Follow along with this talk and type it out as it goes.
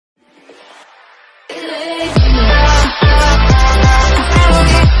What's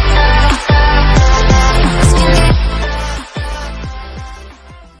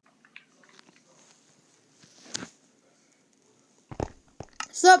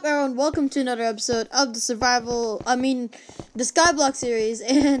up, everyone? Welcome to another episode of the the Skyblock series,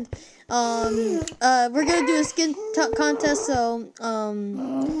 and we're gonna do a skin contest. So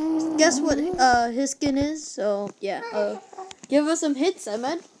guess what his skin is? So yeah, give us some hits,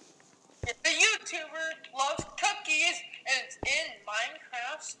 Ahmed. The YouTuber loves cookies and it's in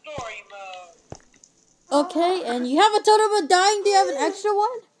Minecraft story mode. Okay, and you have a totem of dying. Do you have an extra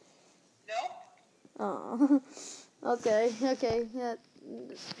one? No. Oh, okay, yeah.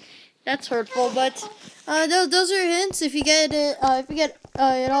 That's hurtful, but those are hints. If you get it,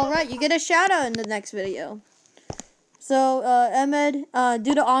 it all right, you get a shout out in the next video. So, Ahmed,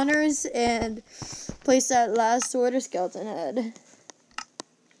 do the honors and place that last sword or skeleton head.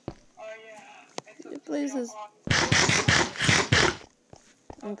 Oh yeah. Places.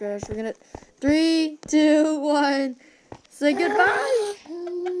 Oh gosh, we're gonna 3, 2, 1. Say goodbye.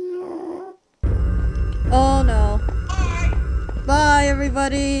 Oh no. Bye,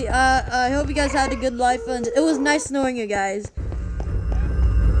 everybody. I hope you guys had a good life, and it was nice knowing you guys.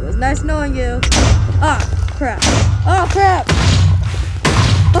 It was nice knowing you. Ah, crap. Oh, crap.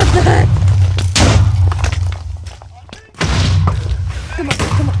 What the heck?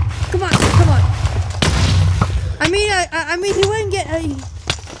 Come on. I mean, he wouldn't get,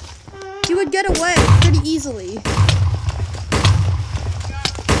 he would get away pretty easily.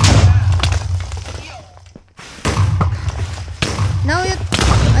 Now I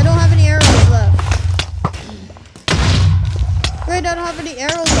don't have any arrows left. Wait, I don't have any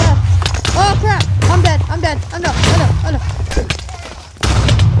arrows left. Oh crap! I'm dead. Oh no.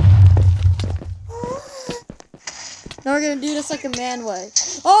 Now we're gonna do this like a man way.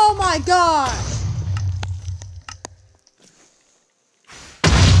 Oh my gosh!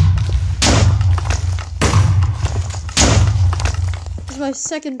 This is my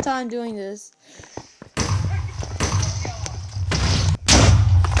second time doing this.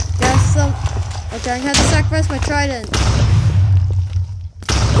 Okay, I'm gonna have to sacrifice my trident.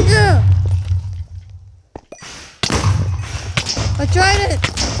 Yeah! My trident!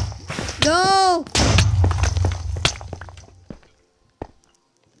 No!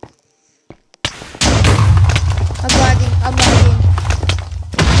 I'm lagging.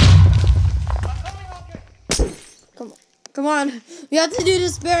 Come on. We have to do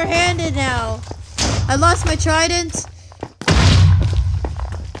this barehanded now. I lost my trident.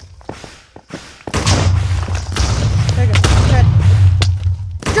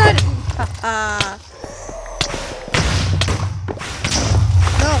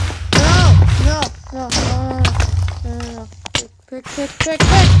 No. Quick. Pick.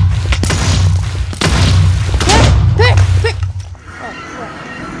 Oh, crap.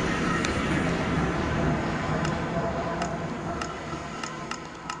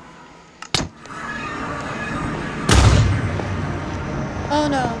 Oh,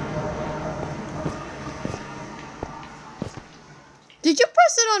 no. Did you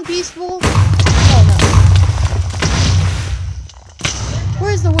press it on peaceful? Oh, no.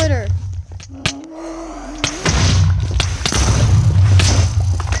 Where's the WITHER?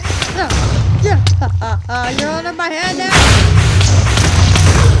 Yeah. You're under my hand now.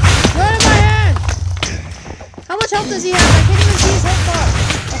 You're under my hand. How much health does he have? I can't even see his health bar.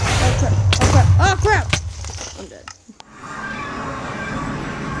 Oh crap. I'm dead.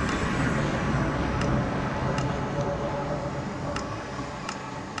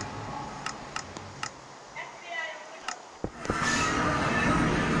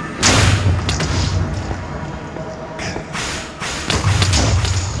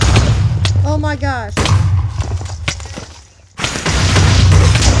 Oh my gosh.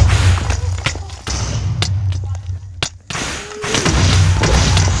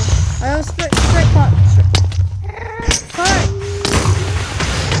 I have a straight pot.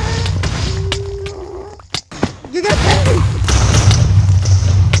 You're gonna pay me.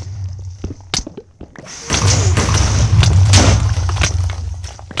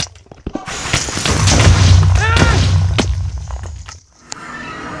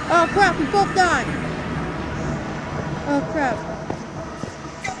 Oh crap, we both died. Oh crap.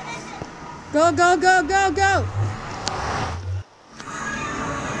 Go. Oh gosh.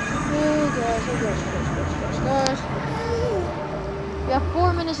 We have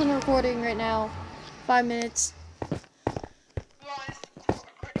 4 minutes in recording right now. 5 minutes.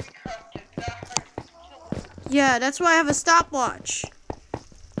 Yeah, that's why I have a stopwatch.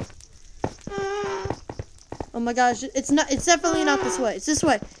 Oh my gosh, it's not. It's definitely not this way. It's this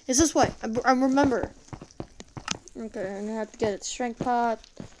way. It's this way. I remember. Okay, I'm gonna have to get it. Strength pot,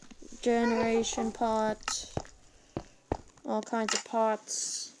 generation pot, all kinds of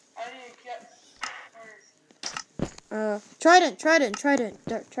pots. Trident.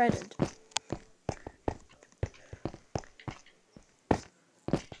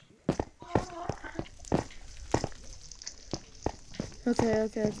 Okay.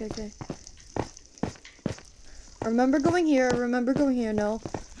 Remember going here. No.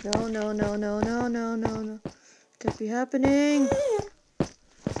 Could be happening.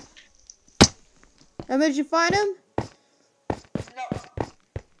 Did you find him? No.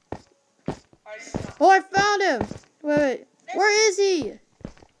 Oh, I found him. Wait. Where is he?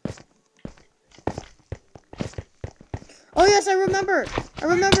 Oh yes, I remember.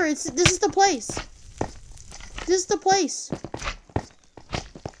 This is the place.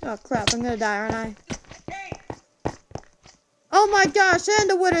 Oh crap, I'm gonna die, aren't I? Oh my gosh, and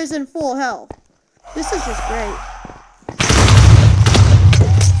the Wither's in full health. This is just great.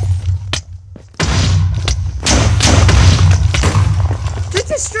 Drink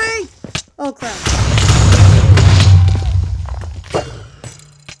your strength! Oh crap.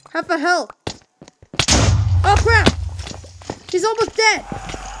 Half a health. Oh crap! He's almost dead!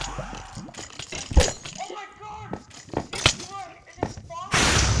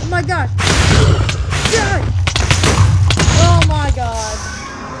 Oh my god! Die! Oh my god.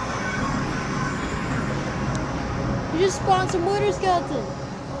 You just spawned some Wither skeleton.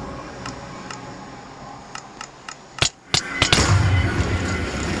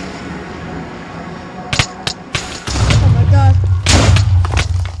 Oh my god.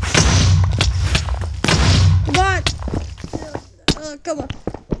 Come on. Come on.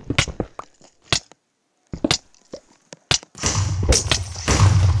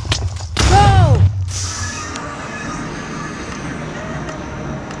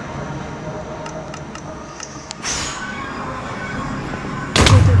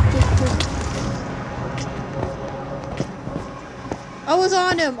 I was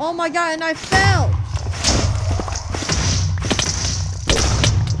on him. Oh my god, and I fell.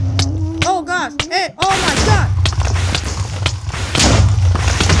 Oh gosh. Hey, oh my god.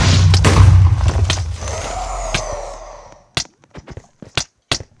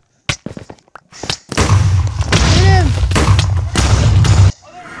 Hit him.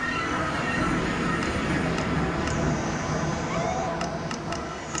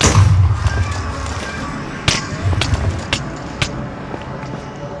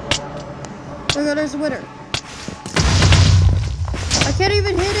 Look, there's a Wither. I can't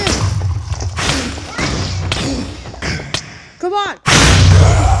even hit him. Come on.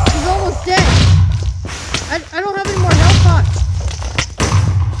 He's almost dead. I don't have any more health pots.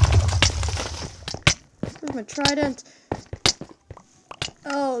 Where's my trident?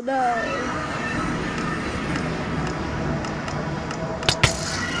 Oh no.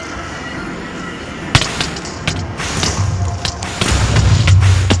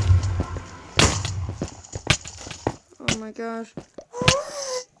 Oh my gosh.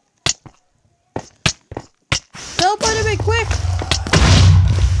 Teleport to me quick!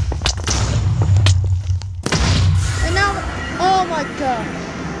 And now, oh my god.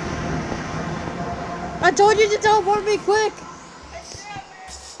 I told you to teleport me quick!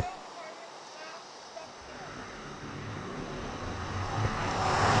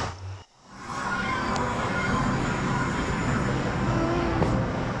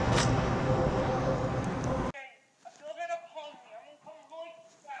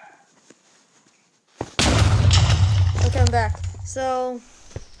 Okay, I'm back. So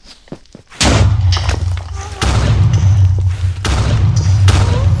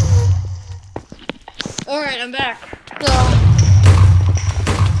alright, I'm back. So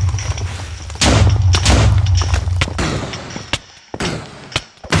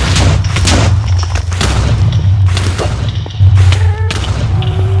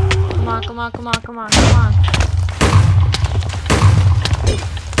come on. Come on.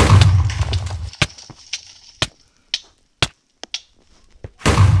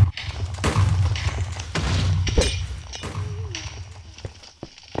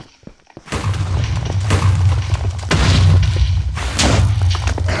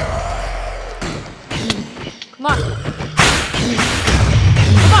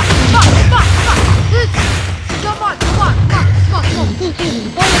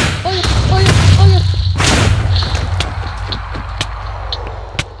 Oh yeah.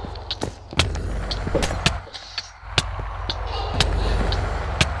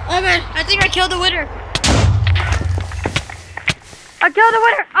 Oh man, I think I killed the Wither. I killed the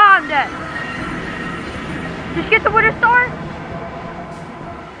Wither. Oh, I'm dead. Did you get the Wither Star?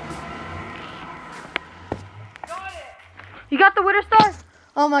 Got it. You got the Wither Star?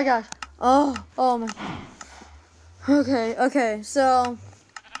 Oh my gosh. Oh my. Okay, so.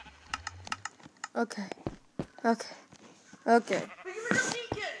 Okay. But you were the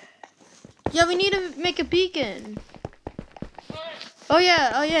beacon. Yeah, we need to make a beacon. Alright. Oh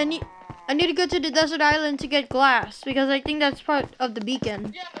yeah, I need to go to the desert island to get glass because I think that's part of the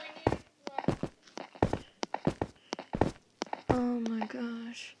beacon. Yeah, we need. Oh my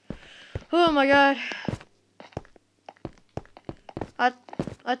gosh. Oh my god.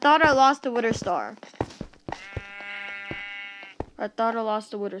 I thought I lost the Wither Star. I thought I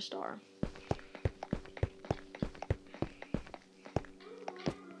lost the Wither Star.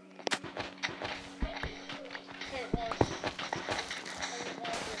 Here it was.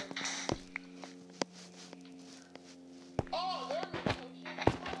 Oh, there we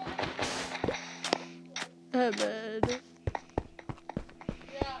go. Bad.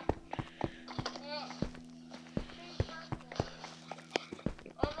 Yeah.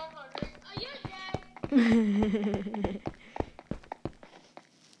 I'm not hungry. Are you dead?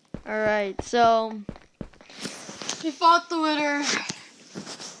 Alright, so we fought the Wither.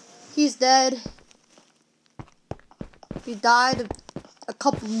 He's dead. He died a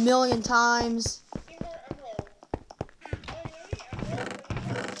couple million times.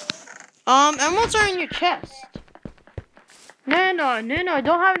 Emeralds are in your chest. No, I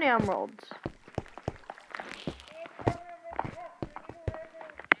don't have any emeralds.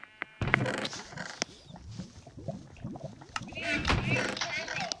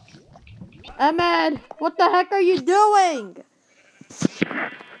 Ahmed, what the heck are you doing? You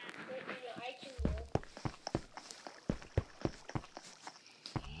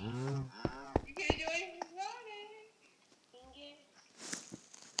can't do anything about it.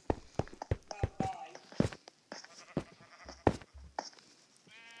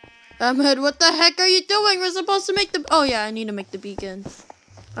 Ahmed, what the heck are you doing? We're supposed to make the... Oh yeah, I need to make the beacon.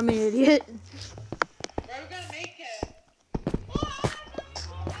 I'm an idiot. Where are we gonna make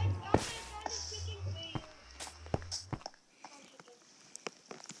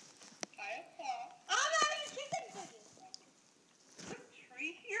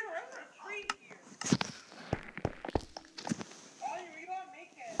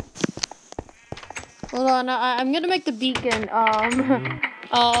it? Hold on, I'm gonna make the beacon.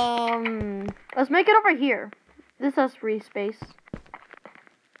 Let's make it over here. This has free space.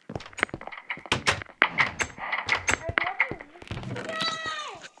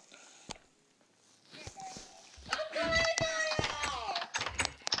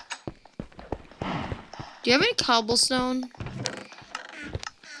 Do you have any cobblestone?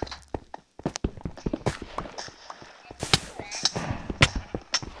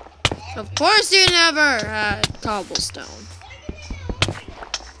 Of course you never had cobblestone.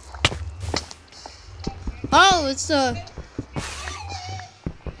 Oh, it's the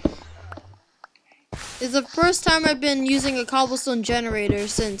first time I've been using a cobblestone generator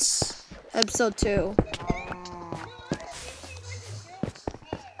since episode 2.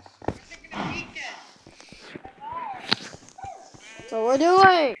 So we're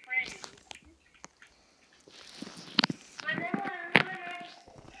doing.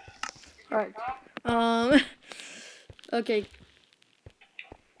 Alright. Okay.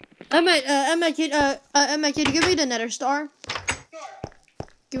 Emma, can you give me the nether star?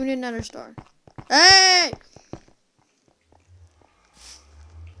 Give me the nether star. Hey!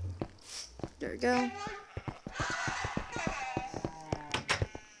 There we go.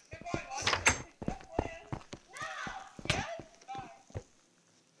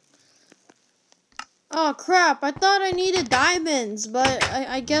 Oh crap, I thought I needed diamonds, but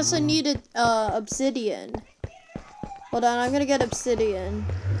I guess I needed obsidian. Hold on, I'm gonna get obsidian.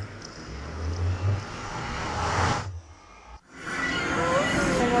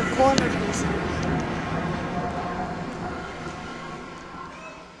 And what corner piece?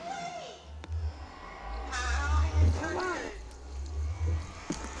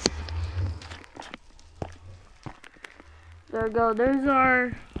 There we go, there's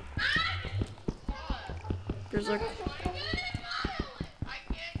our... There's like...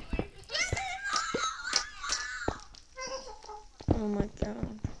 Oh my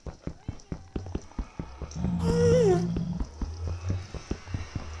god.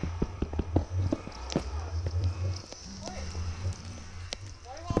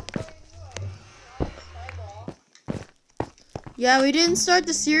 Yeah, we didn't start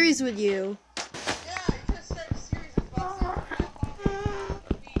the series with you.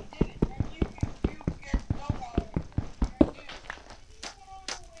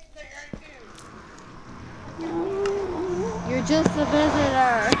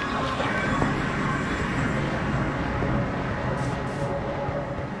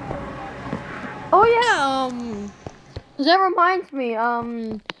 Oh yeah, that reminds me,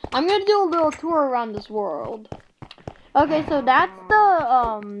 I'm gonna do a little tour around this world. Okay, so that's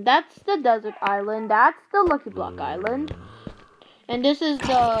the desert island, that's the Lucky Block Island. And this is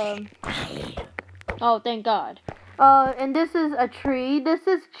the, oh thank God. And this is a tree, this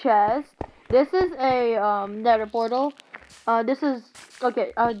is chest, this is a, nether portal. This is,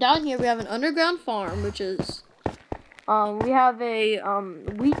 okay, down here we have an underground farm, which is, we have a,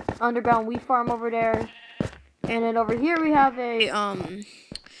 underground wheat farm over there. And then over here we have a,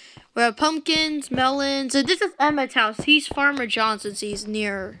 we have pumpkins, melons. So this is Emmett's house. He's Farmer John since he's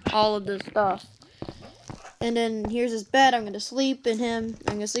near all of this stuff. And then here's his bed. I'm going to sleep in him.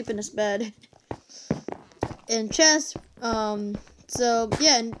 I'm going to sleep in this bed. And chest. So,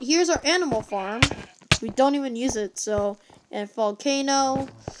 yeah, and here's our animal farm. We don't even use it, so. And volcano.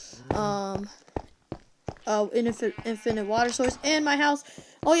 Infinite water source. And my house.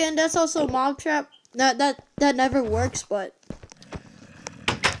 Oh, yeah, and that's also a mob trap. That never works, but.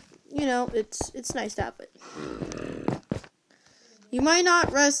 You know, it's nice to have it. You might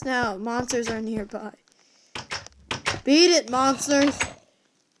not rest now. Monsters are nearby. Beat it, monsters!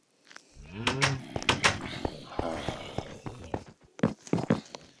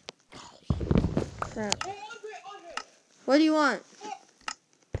 Crap. What do you want?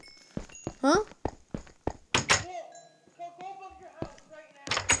 Huh?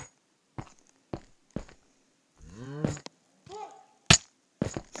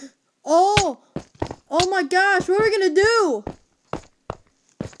 Oh my gosh, what are we gonna do?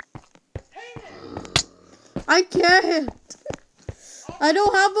 I can't. I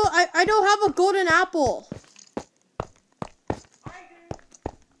don't have a golden apple.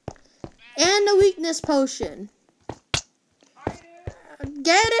 And a weakness potion.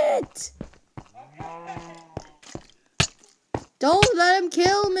 Get it! Don't let him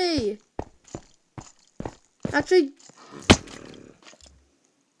kill me. Actually.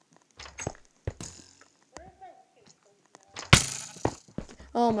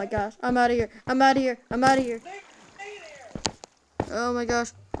 Oh my gosh, I'm out of here. I'm out of here. I'm out of here. Oh my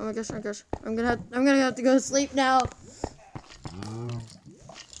gosh. Oh my gosh. Oh my gosh. I'm gonna have to go to sleep now.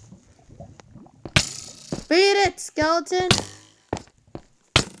 Beat it, skeleton.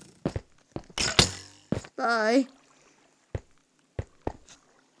 Bye.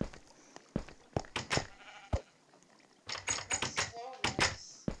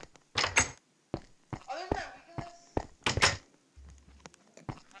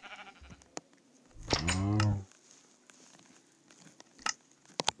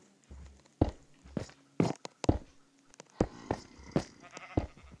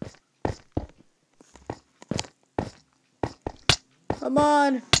 Come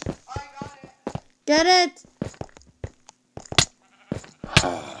on. I got it. Get it.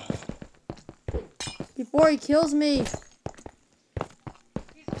 Before he kills me.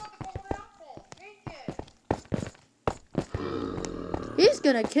 He's got the golden apple. Take it. He's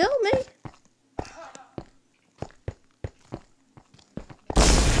gonna kill me.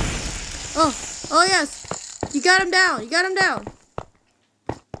 Oh yes. You got him down. You got him down.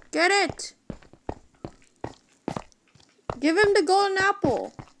 Get it. Give him the golden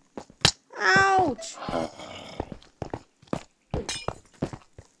apple. Ouch.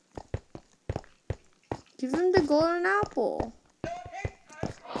 Give him the golden apple.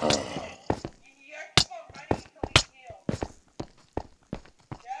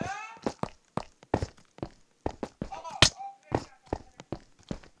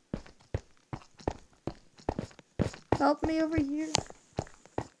 Help me over here.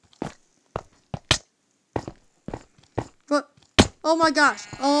 What? Oh my gosh.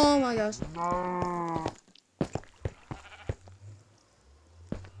 Oh my gosh.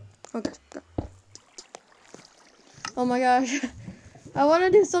 Okay. Oh my gosh. I want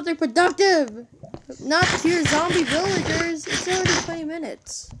to do something productive. Not cure zombie villagers. It's already 20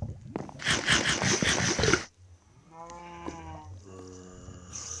 minutes.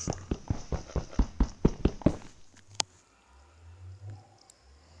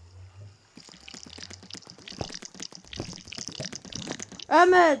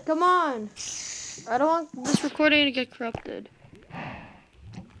 Emmett, come on. I don't want this recording to get corrupted.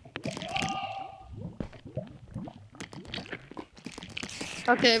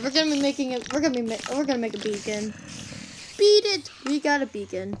 Okay, we're gonna be making it. We're gonna make a beacon. Beat it. We got a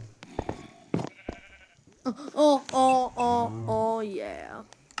beacon. Oh yeah.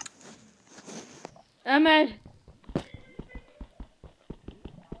 Emmett.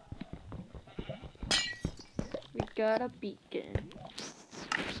 We got a beacon.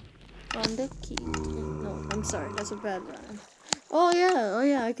 On the key. No, I'm sorry. That's a bad rhyme. Oh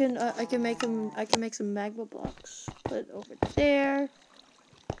yeah. I can make some magma blocks. Put it over there.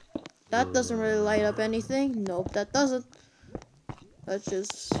 That doesn't really light up anything. Nope, that doesn't. That's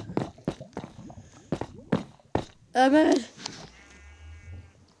just. Man.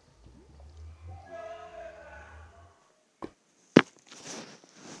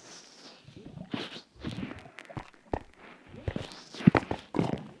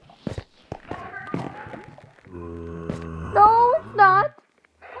 No, it's not.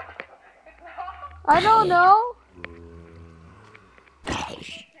 I don't know.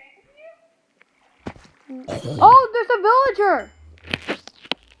 Oh, there's a villager.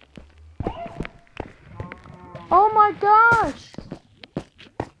 Oh my gosh.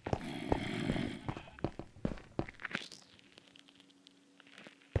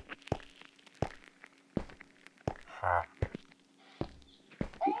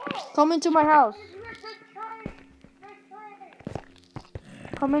 Come into my house.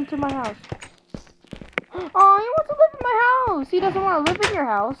 Come into my house. Oh, he wants to live in my house. He doesn't want to live in your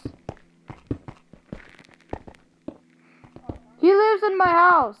house. He lives in my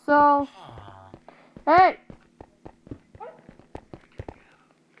house, so... Hey!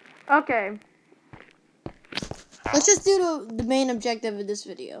 Okay. Let's just do the main objective of this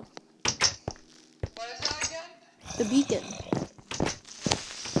video. What is that again? The beacon.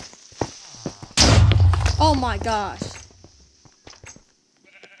 Oh my gosh.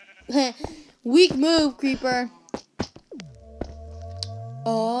 Weak move, creeper.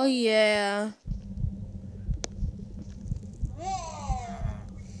 Oh yeah.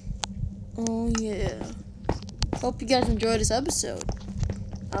 Oh yeah. Hope you guys enjoyed this episode.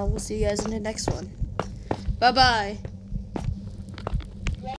 I will see you guys in the next one. Bye bye.